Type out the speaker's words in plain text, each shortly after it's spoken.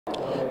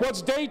Well,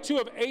 it's day 2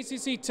 of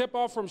ACC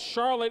tip-off from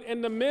Charlotte,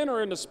 and the men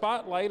are in the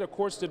spotlight. Of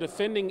course, the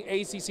defending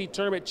ACC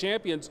tournament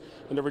champions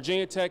and the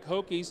Virginia Tech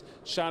Hokies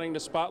shining the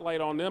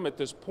spotlight on them at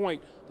this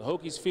point. The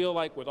Hokies feel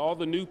like with all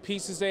the new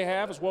pieces they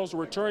have, as well as the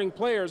returning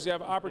players, they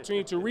have an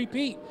opportunity to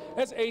repeat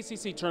as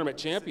ACC tournament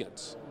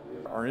champions.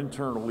 Our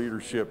internal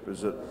leadership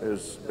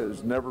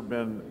has never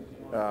been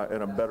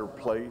in a better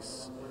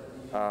place.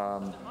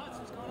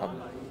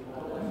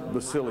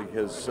 Vasily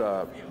has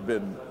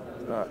been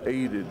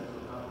aided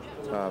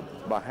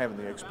by having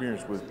the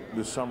experience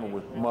this summer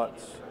with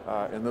Mutz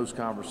in those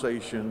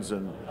conversations,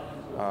 and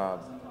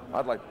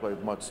I'd like to play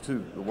with Mutz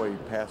too, the way he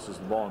passes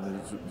the ball and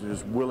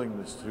his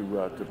willingness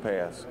to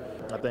pass.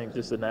 I think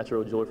just a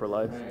natural joy for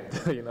life.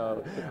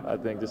 I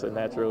think just a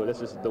natural, that's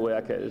just the way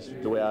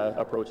I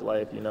approach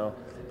life,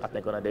 I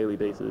think on a daily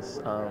basis.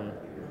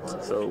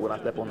 So when I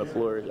step on the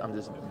floor, I'm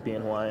just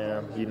being who I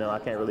am. I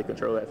can't really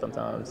control that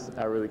sometimes.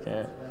 I really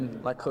can't.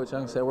 Like Coach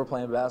Young said, we're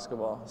playing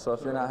basketball. So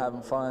if you're not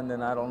having fun,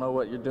 then I don't know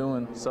what you're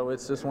doing. So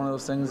it's just one of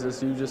those things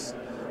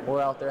we're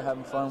out there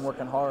having fun,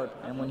 working hard.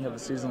 And when you have a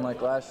season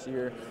like last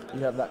year, you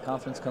have that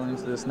confidence coming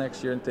into this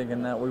next year and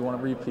thinking that we want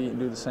to repeat and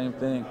do the same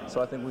thing.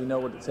 So I think we know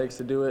what it takes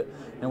to do it,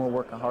 and we're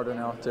working harder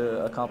now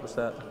to accomplish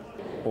that.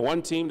 Well,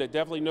 one team that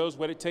definitely knows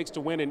what it takes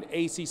to win an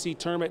ACC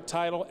tournament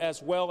title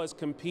as well as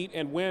compete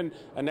and win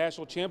a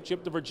national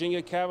championship, the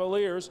Virginia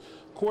Cavaliers.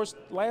 Of course,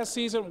 last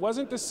season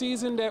wasn't the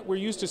season that we're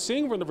used to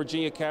seeing from the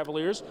Virginia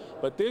Cavaliers,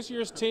 but this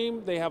year's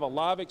team, they have a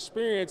lot of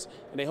experience,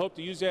 and they hope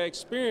to use that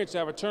experience to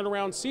have a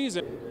turnaround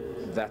season.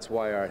 That's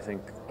why I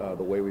think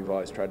the way we've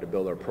always tried to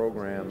build our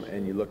program,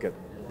 and you look at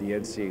the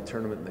NCAA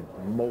tournament,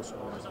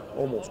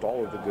 almost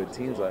all of the good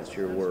teams last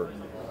year were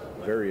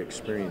very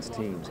experienced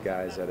teams,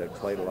 guys that had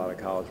played a lot of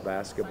college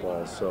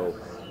basketball. So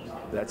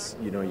that's,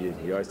 you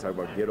always talk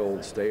about get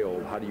old, stay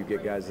old. How do you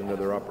get guys into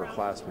their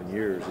upperclassmen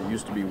years? It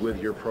used to be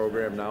with your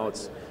program. Now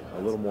it's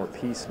a little more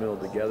piecemeal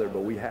together,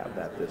 but we have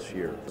that this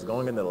year.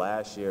 Going into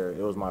last year,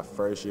 it was my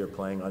first year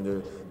playing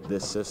under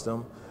this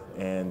system.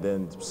 And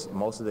then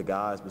most of the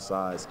guys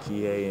besides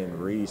Kihei and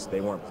Reese,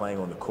 they weren't playing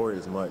on the court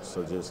as much.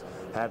 So just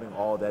having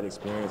all that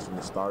experience from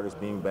the starters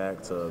being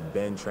back to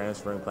Ben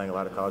transferring, playing a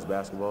lot of college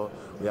basketball,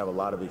 we have a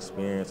lot of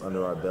experience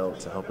under our belt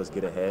to help us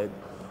get ahead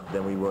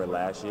than we were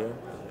last year.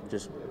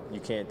 You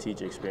can't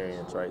teach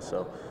experience, right?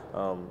 So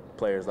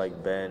players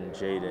like Ben,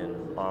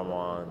 Jaden,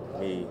 Armand,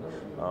 me,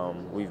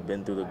 we've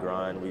been through the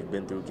grind, we've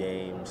been through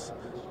games,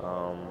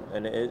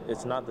 and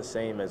it's not the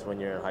same as when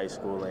you're in high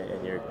school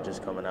and you're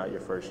just coming out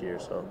your first year.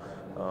 So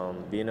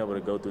being able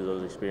to go through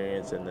those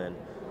experiences and then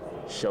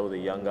show the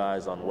young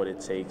guys on what it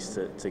takes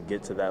to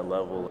get to that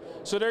level.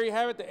 So there you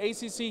have it, the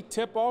ACC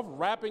tip-off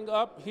wrapping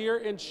up here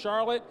in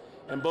Charlotte.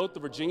 And both the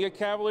Virginia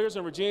Cavaliers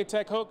and Virginia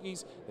Tech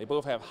Hokies, they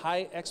both have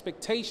high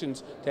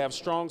expectations to have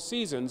strong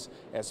seasons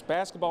as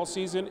basketball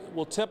season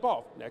will tip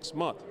off next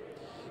month.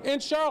 In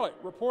Charlotte,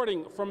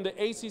 reporting from the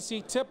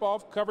ACC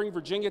tip-off covering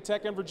Virginia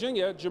Tech and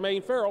Virginia,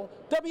 Jermaine Farrell,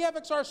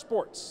 Wfxr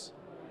Sports.